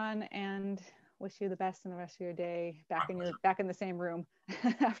much, John, and wish you the best in the rest of your day, back in the same room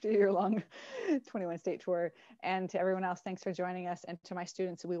after your long 21 state tour. And to everyone else, thanks for joining us. And to my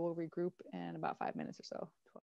students, we will regroup in about 5 minutes or so.